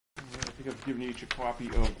think I've given you each a copy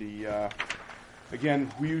of the,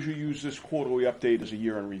 again, we usually use this quarterly update as a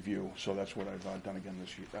year in review, so that's what I've done again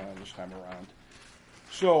this time around.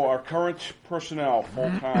 So our current personnel,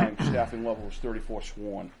 full-time staffing level is 34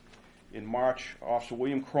 sworn. In March, Officer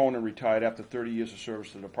William Cronin retired after 30 years of service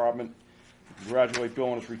to the department. I congratulate Bill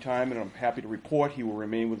on his retirement, and I'm happy to report he will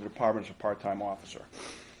remain with the department as a part-time officer.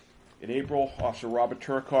 In April, Officer Robert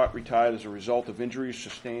Turcott retired as a result of injuries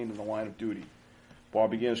sustained in the line of duty.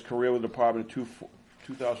 Bob began his career with the department in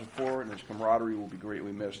 2004, and his camaraderie will be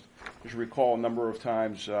greatly missed. As you recall, a number of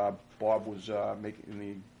times Bob was in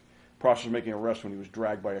the process of making an arrest when he was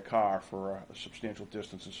dragged by a car for a substantial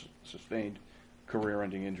distance and sustained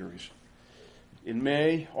career-ending injuries. In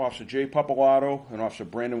May, Officer Jay Papalato and Officer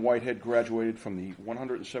Brandon Whitehead graduated from the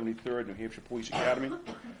 173rd New Hampshire Police Academy.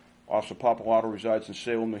 Officer Papalato resides in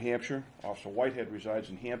Salem, New Hampshire. Officer Whitehead resides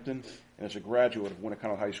in Hampton and is a graduate of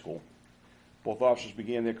Winnicott High School. Both officers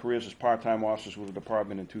began their careers as part-time officers with the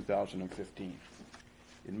department in 2015.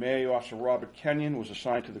 In May, Officer Robert Kenyon was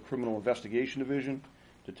assigned to the Criminal Investigation Division.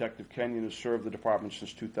 Detective Kenyon has served the department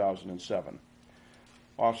since 2007.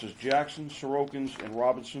 Officers Jackson, Sorokins, and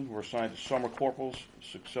Robinson were assigned to summer corporals,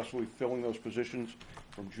 successfully filling those positions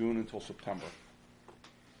from June until September.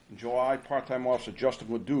 In July, part-time officer Justin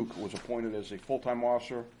LeDuc was appointed as a full-time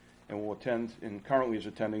officer and will attend, and currently is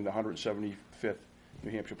attending the 175th New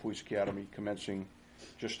Hampshire Police Academy,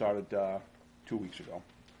 just started 2 weeks ago.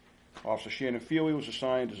 Officer Shannon Feely was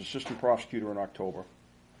assigned as assistant prosecutor in October.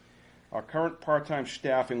 Our current part-time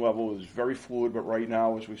staffing level is very fluid, but right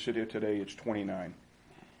now, as we sit here today, it's 29.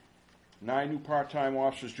 9 new part-time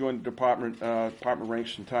officers joined the department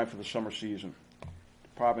ranks in time for the summer season. The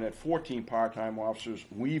department had 14 part-time officers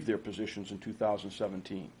leave their positions in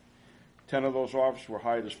 2017. 10 of those officers were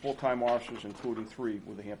hired as full-time officers, including 3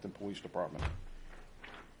 with the Hampton Police Department.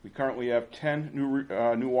 We currently have 10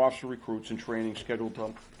 new officer recruits in training scheduled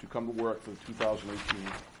to come to work for the 2018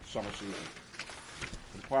 summer season.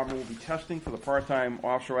 The department will be testing for the part-time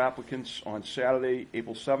officer applicants on Saturday,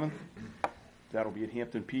 April 7th. That'll be at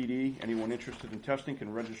Hampton PD. Anyone interested in testing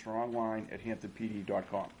can register online at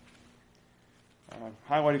hamptonpd.com.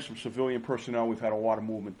 Highlighting some civilian personnel, we've had a lot of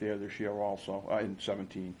movement there this year also, in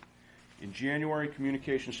 17. In January,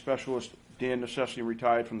 communications specialist Dan Necessity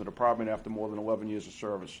retired from the department after more than 11 years of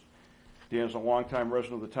service. Dan is a longtime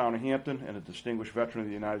resident of the town of Hampton and a distinguished veteran of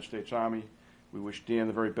the United States Army. We wish Dan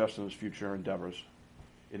the very best in his future endeavors.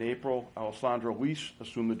 In April, Alessandra Lease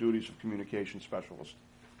assumed the duties of communications specialist.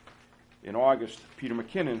 In August, Peter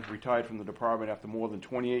McKinnon retired from the department after more than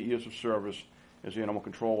 28 years of service as animal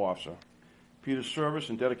control officer. Peter's service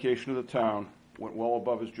and dedication to the town went well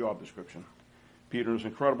above his job description. Peter's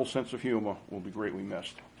incredible sense of humor will be greatly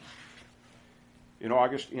missed. In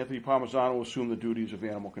August, Anthony Parmesan assumed the duties of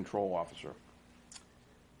animal control officer.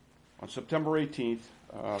 On September 18th,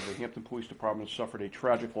 the Hampton Police Department suffered a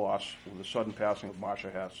tragic loss with the sudden passing of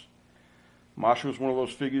Marcia Hess. Marcia was one of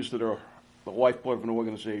those figures that are the lifeblood of an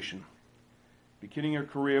organization. Beginning her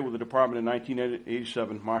career with the department in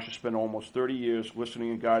 1987, Marcia spent almost 30 years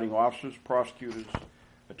listening and guiding officers, prosecutors,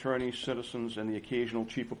 attorneys, citizens, and the occasional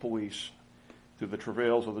chief of police through the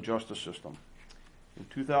travails of the justice system. In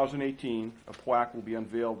 2018, a plaque will be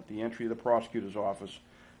unveiled at the entry of the prosecutor's office,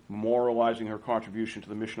 memorializing her contribution to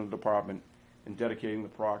the mission of the department and dedicating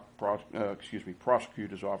the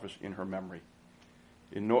prosecutor's office in her memory.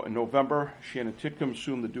 In November, Shannon Titcomb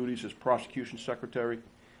assumed the duties as prosecution secretary.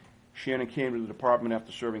 Shannon came to the department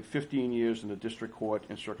after serving 15 years in the district court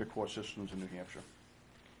and circuit court systems in New Hampshire.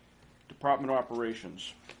 Department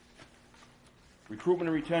operations. Recruitment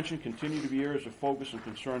and retention continue to be areas of focus and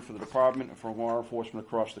concern for the department and for law enforcement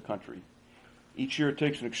across the country. Each year it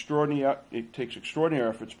takes extraordinary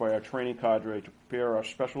efforts by our training cadre to prepare our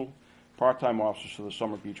special part-time officers for the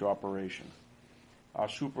Summer Beach operation. Our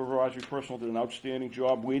supervisory personnel did an outstanding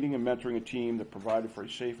job leading and mentoring a team that provided for a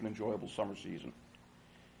safe and enjoyable summer season.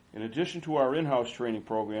 In addition to our in-house training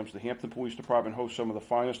programs, the Hampton Police Department hosts some of the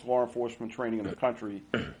finest law enforcement training in the country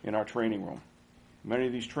in our training room. Many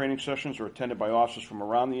of these training sessions are attended by officers from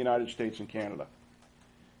around the United States and Canada.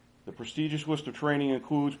 The prestigious list of training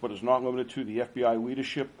includes, but is not limited to, the FBI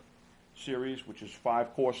Leadership Series, which is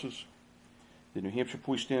 5 courses. The New Hampshire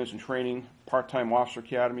Police Standards and Training Part-Time Officer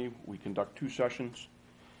Academy, we conduct 2 sessions.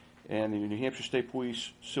 And the New Hampshire State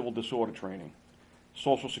Police Civil Disorder Training.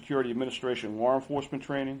 Social Security Administration Law Enforcement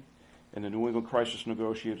Training, and the New England Crisis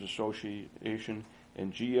Negotiators Association,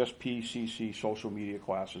 and GSPCC social media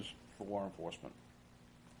classes for law enforcement.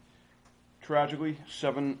 Tragically,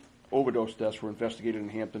 7 overdose deaths were investigated in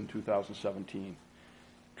Hampton in 2017.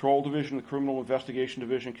 Patrol Division and the Criminal Investigation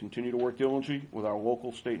Division continue to work diligently with our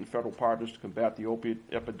local, state, and federal partners to combat the opiate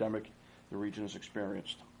epidemic the region has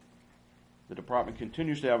experienced. The department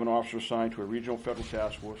continues to have an officer assigned to a regional federal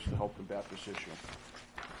task force to help combat this issue.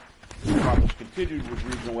 The department has continued with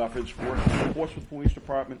regional efforts, working with the Portsmouth Police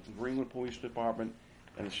Department, the Greenland Police Department,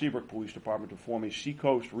 and the Seabrook Police Department to form a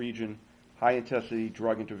Seacoast Region High-Intensity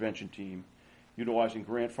Drug Intervention Team, utilizing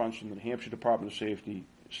grant funds from the New Hampshire Department of Safety,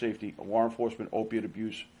 a law enforcement opiate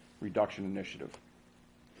abuse reduction initiative.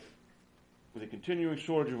 With a continuing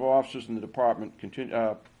shortage of officers in the department,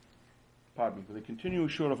 the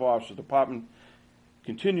department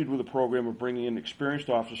continued with a program of bringing in experienced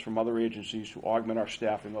officers from other agencies to augment our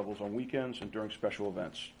staffing levels on weekends and during special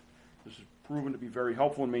events. This has proven to be very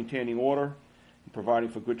helpful in maintaining order and providing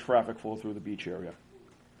for good traffic flow through the beach area.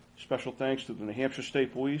 Special thanks to the New Hampshire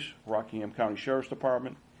State Police, Rockingham County Sheriff's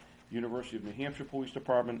Department, University of New Hampshire Police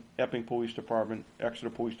Department, Epping Police Department, Exeter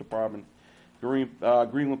Police Department,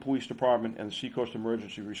 Greenland Police Department, and the Seacoast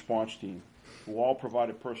Emergency Response Team, who all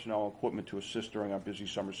provided personnel and equipment to assist during our busy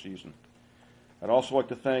summer season. I'd also like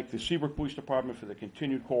to thank the Seabrook Police Department for the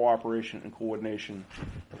continued cooperation and coordination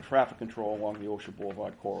of traffic control along the Ocean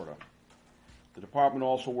Boulevard corridor. The department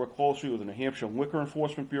also worked closely with the New Hampshire Liquor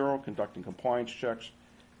Enforcement Bureau, conducting compliance checks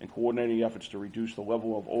and coordinating efforts to reduce the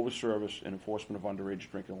level of overservice and enforcement of underage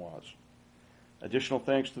drinking laws. Additional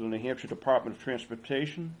thanks to the New Hampshire Department of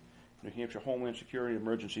Transportation, New Hampshire Homeland Security and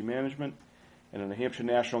Emergency Management, and the New Hampshire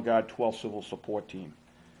National Guard 12th Civil Support Team.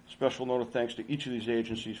 Special note of thanks to each of these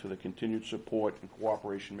agencies for the continued support and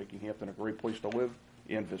cooperation, making Hampton a great place to live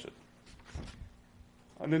and visit.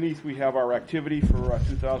 Underneath, we have our activity for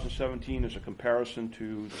 2017 as a comparison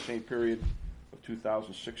to the same period of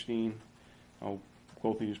 2016. I'll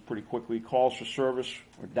go through these pretty quickly. Calls for service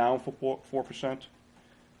are down for 4%.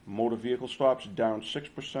 Motor vehicle stops down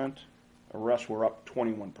 6%. Arrests were up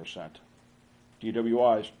 21%.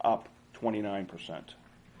 DWIs up 29%.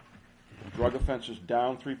 Drug offenses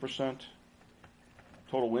down 3%.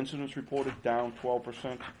 Total incidents reported down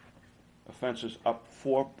 12%. Offenses up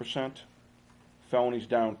 4%. Felonies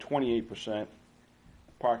down 28%.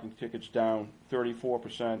 Parking tickets down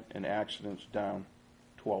 34%. And accidents down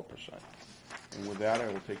 12%. And with that, I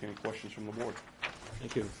will take any questions from the board.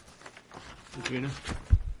 Thank you. Regina?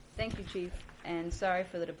 Thank you, Chief. And sorry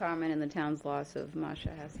for the department and the town's loss of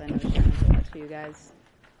Marsha Hess. I know she meant a lot to you guys.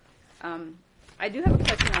 I do have a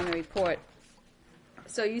question on the report.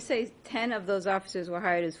 So you say 10 of those officers were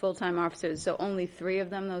hired as full-time officers, so only 3 of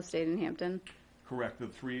them, though, stayed in Hampton? Correct. The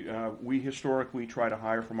 3, we historically try to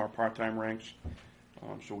hire from our part-time ranks.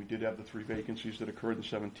 So we did have the 3 vacancies that occurred in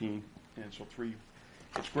 17. And so 3,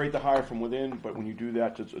 it's great to hire from within, but when you do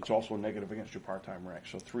that, it's also a negative against your part-time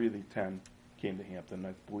ranks. So 3 of the 10 came to Hampton.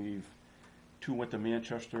 I believe 2 went to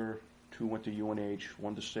Manchester, 2 went to UNH,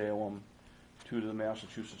 1 to Salem, 2 to the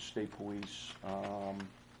Massachusetts State Police,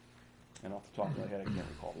 and off the top of my head, I can't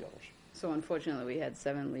recall the others. So unfortunately, we had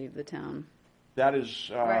 7 leave the town. That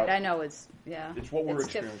is... right, I know it's, yeah. It's what we're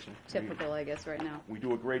experiencing. Typical, I guess, right now. We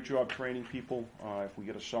do a great job training people. If we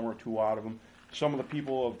get a summer or 2 out of them. Some of the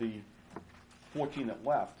people of the 14 that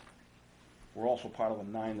left were also part of the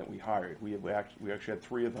 9 that we hired. We actually had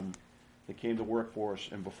 3 of them that came to work for us,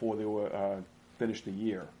 and before they were finished the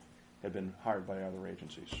year, had been hired by other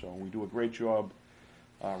agencies. So we do a great job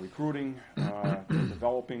recruiting,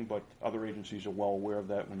 developing, but other agencies are well aware of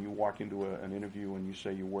that. When you walk into an interview and you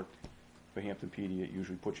say you worked for Hampton PD, it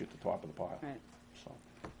usually puts you at the top of the pile. Right. So.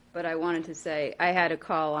 But I wanted to say, I had to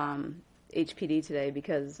call HPD today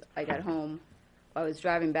because I got home. I was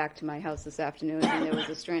driving back to my house this afternoon, and there was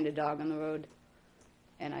a stranded dog on the road.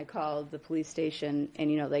 And I called the police station,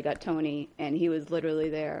 and, they got Tony, and he was literally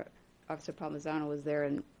there. Officer Palmisano was there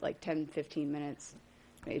in like 10, 15 minutes,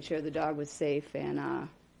 made sure the dog was safe, and,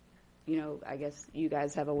 I guess you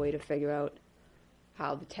guys have a way to figure out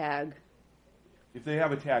how the tag... If they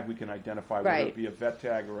have a tag, we can identify, right. Whether it be a vet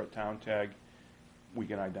tag or a town tag, we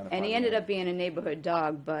can identify. And he ended up being a neighborhood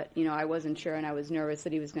dog, but, I wasn't sure, and I was nervous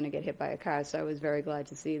that he was going to get hit by a car, so I was very glad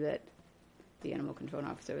to see that the animal control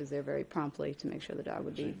officer was there very promptly to make sure the dog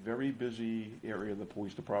would be... It's a very busy area of the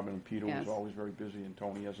police department, and Peter yes. was always very busy, and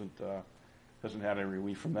Tony hasn't had any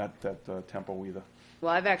relief from that tempo either.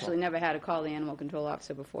 Well, I've actually never had to call the animal control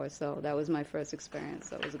officer before, so that was my first experience,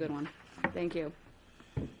 so it was a good one. Thank you.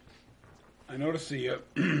 I noticed the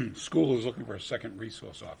school is looking for a second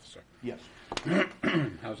resource officer. Yes.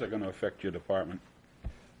 How's that going to affect your department?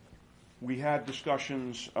 We had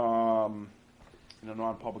discussions in a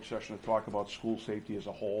non-public session to talk about school safety as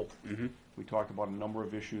a whole. Mm-hmm. We talked about a number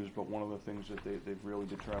of issues, but one of the things that they've really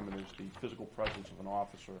determined is the physical presence of an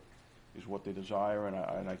officer is what they desire,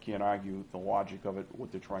 and I can't argue the logic of it,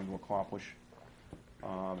 what they're trying to accomplish.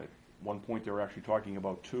 At one point, they were actually talking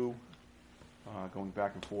about 2. going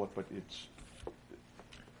back and forth, but it's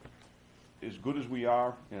as good as we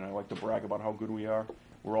are, and I like to brag about how good we are,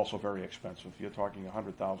 we're also very expensive. You're talking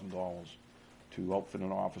 $100,000 to outfit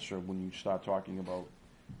an officer. When you start talking about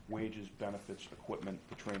wages, benefits, equipment,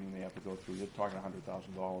 the training they have to go through, you're talking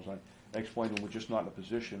 $100,000. I explained to them we're just not in a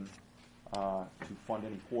position to fund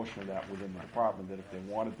any portion of that within the department, that if they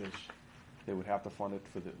wanted this, they would have to fund it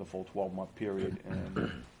for the full 12-month period,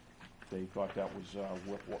 and they thought that was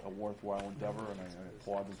a worthwhile endeavor, and I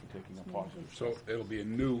applaud them for taking a positive So step. it'll be a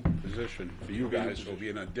new position for you guys. It'll be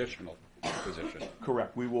an additional position.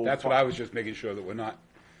 Correct. We will. That's what I was just making sure that we're not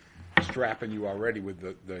strapping you already with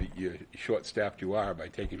the short-staffed you are by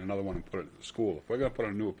taking another one and put it in the school. If we're going to put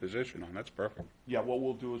a new position on, that's perfect. Yeah, what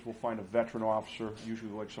we'll do is we'll find a veteran officer,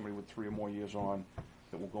 usually like somebody with 3 or more years on,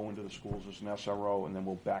 that will go into the schools as an SRO, and then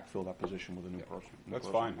we'll backfill that position with a new person. That's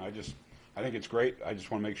fine. I think it's great. I just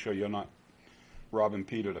want to make sure you're not robbing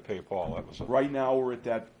Peter to pay Paul. That was Right now, we're at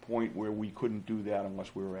that point where we couldn't do that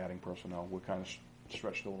unless we were adding personnel. We're kind of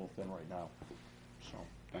stretched a little thin right now. So,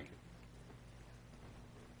 Thank you.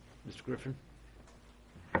 Mr. Griffin?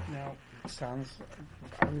 Now, it sounds,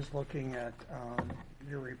 I was looking at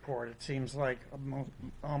your report. It seems like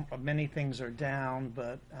many things are down,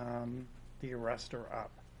 but the arrests are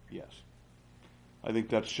up. yes. I think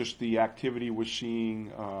that's just the activity we're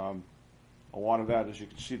seeing. A lot of that, as you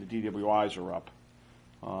can see, the DWIs are up.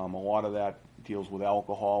 A lot of that deals with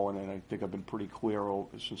alcohol, and I think I've been pretty clear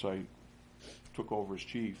since I took over as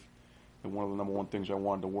chief. And one of the number one things I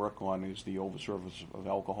wanted to work on is the overservice of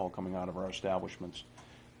alcohol coming out of our establishments.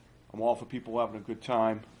 I'm all for people having a good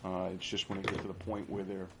time. It's just when it gets to the point where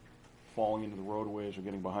they're falling into the roadways or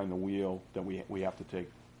getting behind the wheel that we have to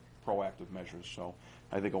take proactive measures. So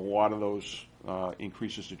I think a lot of those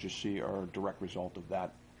increases that you see are a direct result of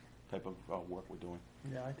that type of work we're doing.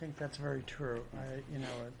 Yeah, I think that's very true.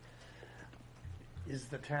 Is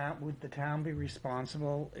the town, would the town be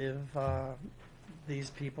responsible if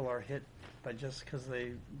these people are hit by just because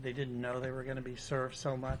they didn't know they were going to be served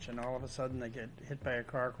so much, and all of a sudden they get hit by a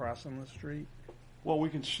car crossing the street? Well, we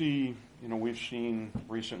can see, we've seen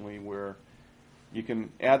recently where you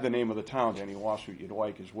can add the name of the town to any lawsuit you'd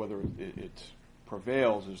like, is whether it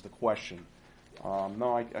prevails is the question.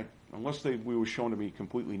 No, unless we were shown to be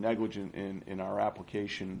completely negligent in our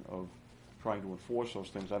application of trying to enforce those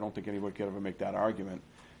things, I don't think anybody could ever make that argument.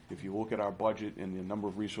 If you look at our budget and the number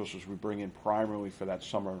of resources we bring in primarily for that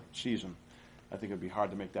summer season, I think it would be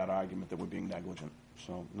hard to make that argument that we're being negligent.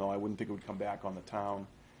 So, no, I wouldn't think it would come back on the town.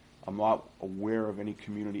 I'm not aware of any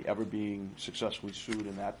community ever being successfully sued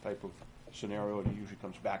in that type of scenario. It usually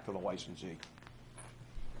comes back to the licensee.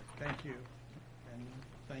 Thank you. And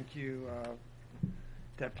thank you,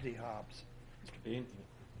 Deputy Hobbs. Mr. Bean?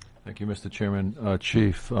 Thank you, Mr. Chairman.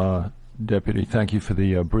 Chief, Deputy, thank you for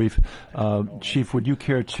the brief. Chief, would you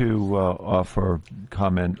care to offer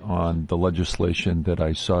comment on the legislation that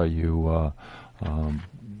I saw you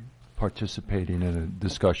participating in a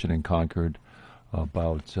discussion in Concord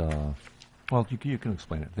about, well, you can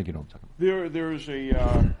explain it. I think you know what I'm talking about. There is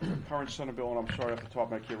a current Senate bill, and I'm sorry off the top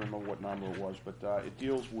of my head, I can't remember what number it was, but it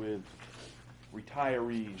deals with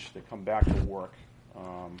retirees that come back to work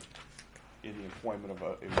in the employment of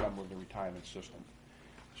a member of the retirement system.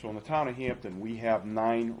 So in the town of Hampton, we have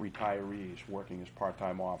 9 retirees working as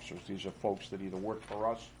part-time officers. These are folks that either work for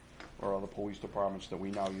us or other police departments that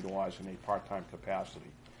we now utilize in a part-time capacity.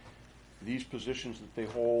 These positions that they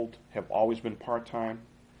hold have always been part-time,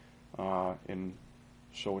 and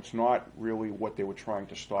so it's not really what they were trying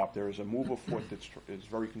to stop. There is a move afoot that is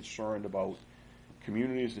very concerned about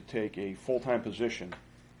communities that take a full-time position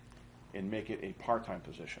and make it a part-time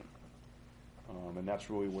position. And that's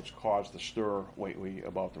really what's caused the stir lately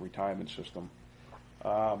about the retirement system.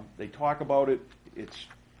 They talk about it.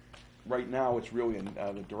 Right now it's really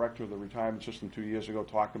the director of the retirement system 2 years ago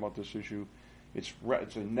talked about this issue. It's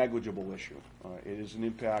a negligible issue. It is an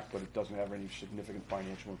impact, but it doesn't have any significant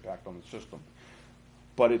financial impact on the system.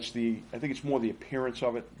 But I think it's more the appearance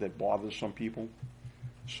of it that bothers some people.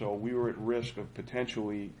 So we were at risk of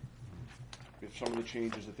potentially, if some of the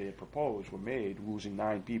changes that they had proposed were made, losing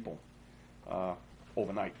 9 people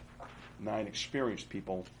overnight. 9 experienced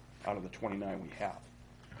people out of the 29 we have.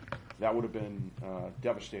 That would have been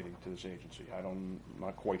devastating to this agency. I'm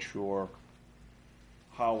not quite sure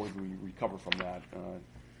how would we recover from that,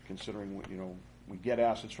 considering we get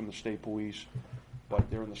assets from the state police,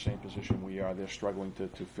 but they're in the same position we are. They're struggling to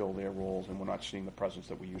fill their roles, and we're not seeing the presence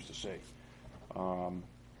that we used to see.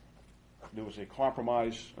 There was a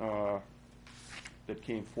compromise that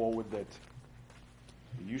came forward that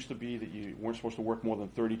it used to be that you weren't supposed to work more than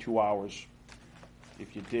 32 hours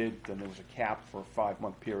If you did, then there was a cap for a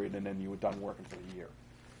 5-month period, and then you were done working for the year.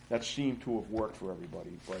 That seemed to have worked for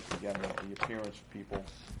everybody, but again, the appearance of people.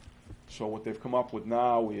 So what they've come up with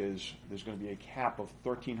now is there's going to be a cap of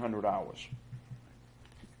 1,300 hours.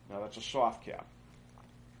 Now that's a soft cap.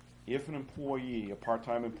 If an employee, a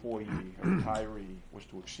part-time employee, a retiree, was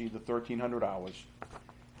to exceed the 1,300 hours,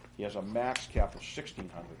 he has a max cap of 1,600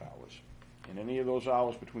 hours. And any of those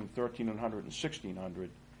hours between 1,300 and 1,600,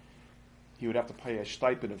 he would have to pay a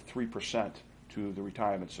stipend of 3% to the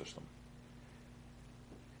retirement system.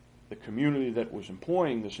 The community that was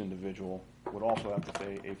employing this individual would also have to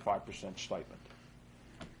pay a 5% stipend.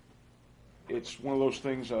 It's one of those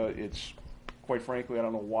things, it's, quite frankly, I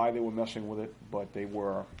don't know why they were messing with it, but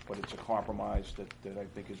it's a compromise that I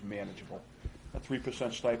think is manageable. A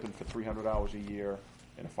 3% stipend for 300 hours a year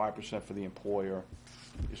and a 5% for the employer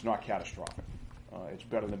is not catastrophic. It's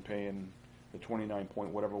better than paying the 29 point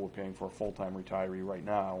whatever we're paying for a full-time retiree right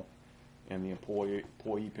now, and the employee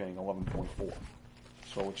paying 11.4.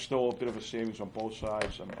 So it's still a bit of a savings on both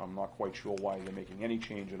sides. I'm not quite sure why they're making any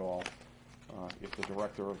change at all. If the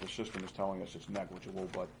director of the system is telling us it's negligible,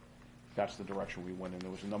 but that's the direction we went in.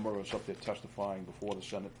 There was a number of us up there testifying before the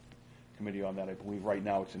Senate committee on that. I believe right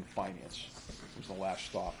now it's in finance. It was the last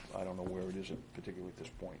stop. I don't know where it is particularly at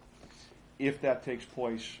this point. If that takes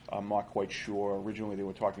place, I'm not quite sure. Originally they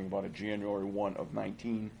were talking about a January 1 of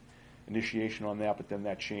 19 initiation on that, but then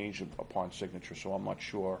that changed upon signature, so I'm not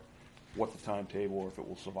sure what the timetable or if it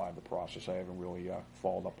will survive the process. I haven't really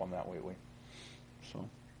followed up on that lately. So,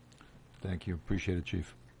 Thank you. Appreciate it,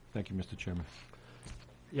 Chief. Thank you, Mr. Chairman.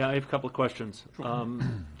 Yeah, I have a couple of questions.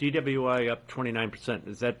 DWI up 29%.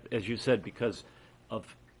 Is that, as you said, because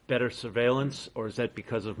of better surveillance, or is that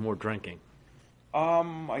because of more drinking?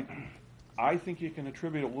 I think you can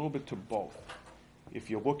attribute a little bit to both. If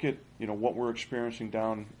you look at what we're experiencing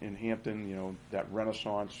down in Hampton, that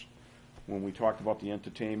renaissance. When we talked about the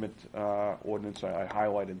entertainment ordinance, I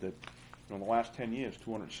highlighted that in the last 10 years,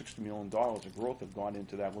 $260 million of growth have gone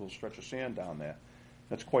into that little stretch of sand down there.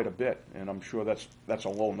 That's quite a bit, and I'm sure that's a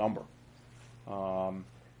low number.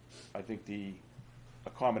 I think the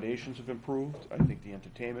accommodations have improved. I think the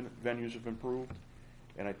entertainment venues have improved,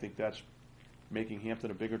 and I think that's making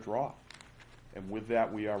Hampton a bigger draw. And with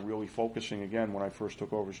that, we are really focusing again. When I first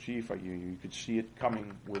took over as chief, you could see it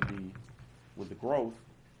coming with the growth,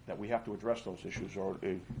 that we have to address those issues, or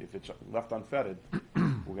if it's left unfettered,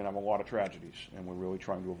 we're going to have a lot of tragedies, and we're really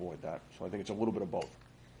trying to avoid that. So I think it's a little bit of both.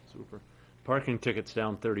 Super. Parking tickets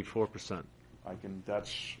down 34%.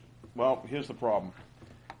 Well, here's the problem.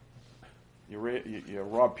 You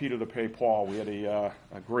rob Peter to pay Paul. We had a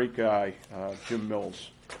great guy, Jim Mills,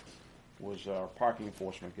 was our parking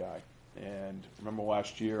enforcement guy. And remember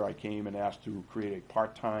last year I came and asked to create a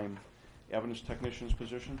part-time evidence technician's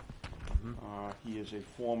position. He is he's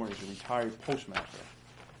a retired postmaster.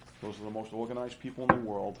 Those are the most organized people in the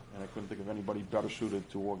world, and I couldn't think of anybody better suited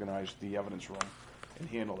to organize the evidence room and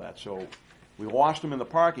handle that. So we lost him in the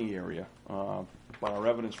parking area, but our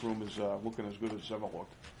evidence room is looking as good as it's ever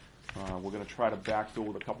looked. We're going to try to backfill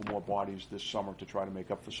with a couple more bodies this summer to try to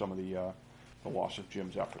make up for some of the loss of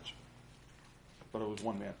Jim's efforts. But it was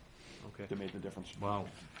one man that made the difference. Wow,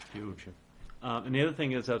 huge. And the other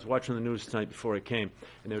thing is, I was watching the news tonight before I came,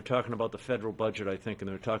 and they were talking about the federal budget, I think, and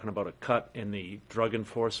they were talking about a cut in the drug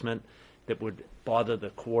enforcement that would bother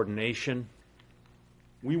the coordination.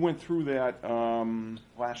 We went through that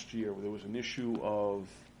last year. There was an issue of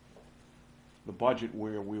the budget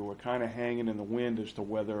where we were kind of hanging in the wind as to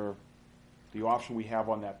whether the officer we have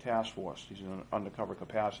on that task force, he's in an undercover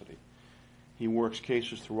capacity, he works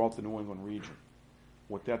cases throughout the New England region.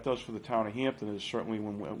 What that does for the town of Hampton is certainly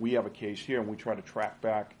when we have a case here and we try to track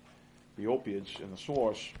back the opiates and the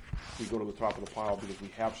source, we go to the top of the pile because we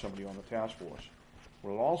have somebody on the task force.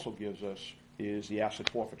 What it also gives us is the asset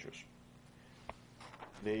forfeitures.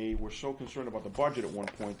 They were so concerned about the budget at one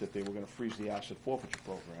point that they were going to freeze the asset forfeiture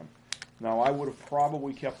program. Now, I would have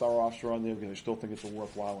probably kept our officer on there because I still think it's a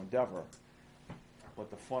worthwhile endeavor,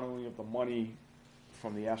 but the funneling of the money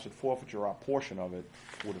from the asset forfeiture, our portion of it,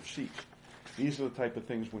 would have ceased. These are the type of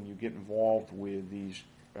things when you get involved with these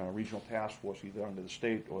regional task forces, either under the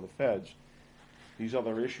state or the feds, these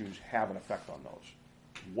other issues have an effect on those.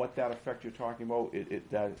 What that effect you're talking about,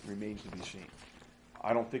 that remains to be seen.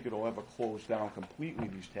 I don't think it'll ever close down completely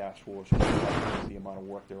these task forces with the amount of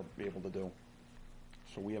work they're able to do.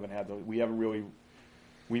 So we haven't had those. We haven't really.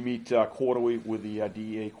 We meet quarterly with the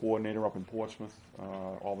DEA coordinator up in Portsmouth,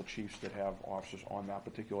 all the chiefs that have officers on that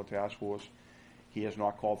particular task force. He has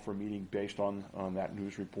not called for a meeting based on that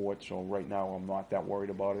news report, so right now I'm not that worried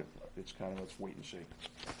about it. It's kind of let's wait and see.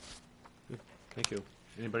 Thank you.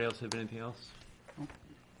 Anybody else have anything else?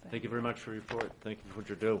 Thank you very much for your report. Thank you for what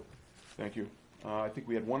you do. Thank you. I think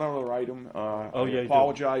we had one other item. Oh, I yeah, you do.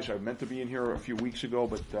 apologize. I meant to be in here a few weeks ago,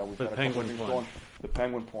 but we've The had a couple penguin of things plunge. going. The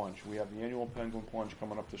penguin plunge. We have the annual penguin plunge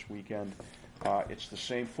coming up this weekend. It's the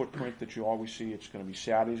same footprint that you always see. It's going to be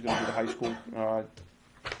Saturday's going to be the high school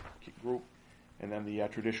group, and then the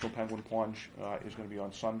traditional penguin plunge is going to be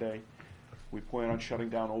on Sunday. We plan on shutting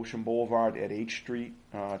down Ocean Boulevard at H Street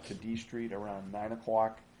to D Street around 9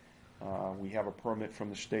 o'clock. We have a permit from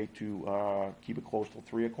the state to keep it closed till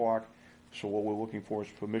 3 o'clock. So what we're looking for is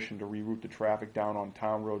permission to reroute the traffic down on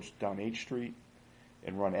town roads down H Street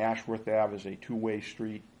and run Ashworth Ave as a two-way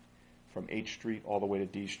street from H Street all the way to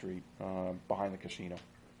D Street behind the casino.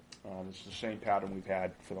 This is the same pattern we've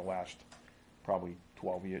had for the last probably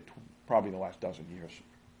 12 years, probably the last dozen years.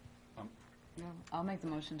 Yeah, I'll make the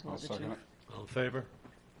motion to I'll let the chief. second it. All in favor?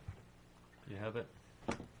 You have it?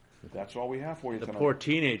 That's all we have for you The tonight. poor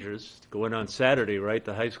teenagers go in on Saturday, right?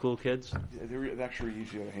 The high school kids? They're actually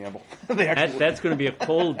easier to handle. They actually- That's going to be a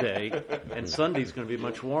cold day, and Sunday's going to be a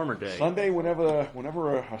much warmer day. Sunday,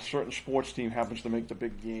 whenever a certain sports team happens to make the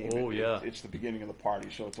big game, Oh, yeah. it's the beginning of the party,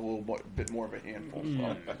 so it's a little bit more of a handful.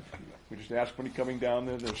 So we just ask when you're coming down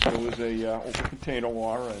there. There still is a open container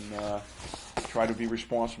law, and try to be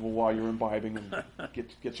responsible while you're imbibing and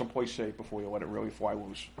get someplace safe before you let it really fly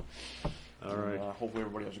loose. All right. And, hopefully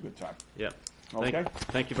everybody has a good time. Yeah. Okay.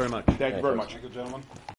 Thank you very much. Thank you very much. Thank you, gentlemen.